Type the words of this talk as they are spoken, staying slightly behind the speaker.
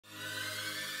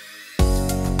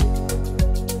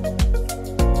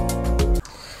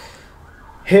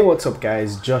Hey, what's up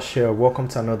guys, Josh here. Welcome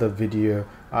to another video.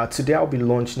 Today I'll be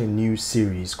launching a new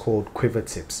series called Quiver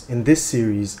Tips. In this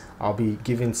series I'll be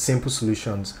giving simple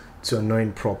solutions to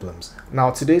annoying problems.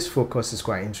 Now today's focus is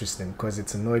quite interesting because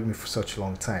it's annoyed me for such a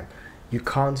long time. You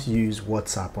can't use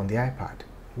WhatsApp on the iPad.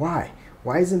 Why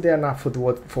isn't there an app for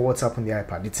WhatsApp on the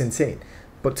iPad? It's insane.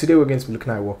 But today we're going to be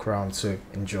looking at a workaround, so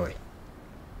enjoy.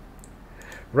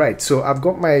 Right, so I've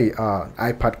got my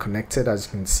iPad connected, as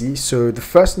you can see. So the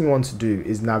first thing you want to do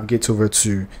is navigate over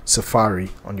to Safari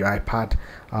on your iPad,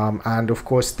 and of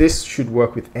course this should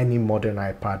work with any modern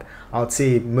iPad. I would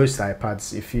say most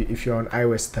iPads, if you're on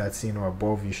iOS 13 or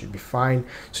above, you should be fine.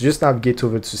 So just navigate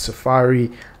over to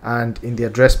Safari, and in the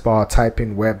address bar type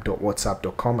in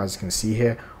web.whatsapp.com, as you can see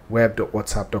here,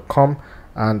 web.whatsapp.com,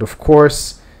 and of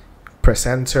course press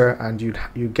enter, and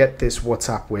you get this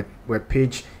WhatsApp web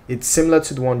page. It's similar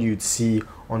to the one you'd see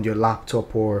on your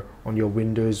laptop or on your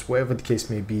Windows, whatever the case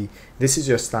may be. This is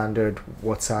your standard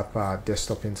WhatsApp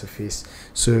desktop interface.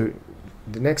 So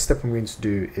the next step I'm going to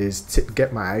do is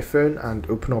get my iPhone and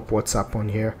open up WhatsApp on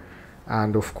here,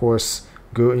 and of course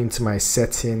go into my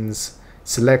settings,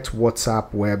 select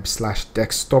WhatsApp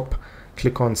web/desktop,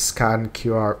 click on scan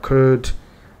QR code,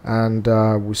 and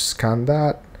we'll scan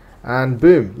that, and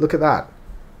boom, look at that.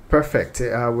 Perfect.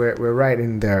 We're right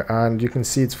in there, and you can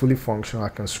see it's fully functional. I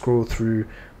can scroll through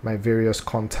my various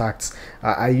contacts.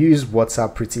 I use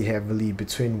WhatsApp pretty heavily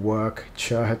between work,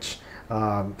 church,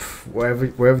 wherever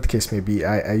the case may be.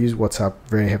 I use WhatsApp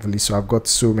very heavily, so I've got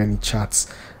so many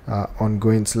chats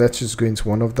ongoing. So let's just go into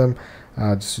one of them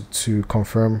just to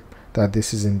confirm that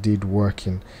this is indeed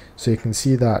working. So you can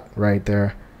see that right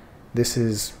there. This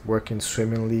is working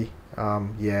swimmingly.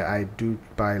 Yeah, I do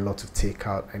buy a lot of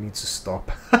takeout. I need to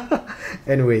stop.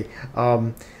 Anyway,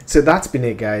 so that's been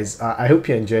it, guys. I hope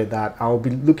you enjoyed that. I'll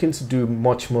be looking to do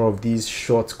much more of these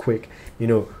short, quick,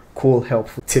 cool,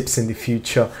 helpful tips in the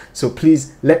future. So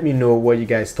please let me know what you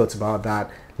guys thought about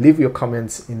that. Leave your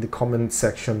comments in the comment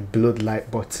section below the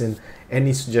like button.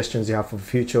 Any suggestions you have for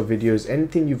future videos,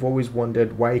 anything you've always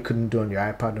wondered why you couldn't do on your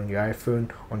iPad, on your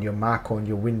iPhone, on your Mac, or on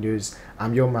your Windows,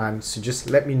 I'm your man. So just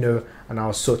let me know and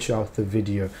I'll sort you out the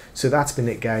video. So that's been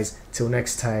it, guys. Till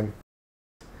next time,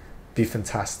 be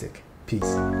fantastic.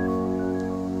 Peace.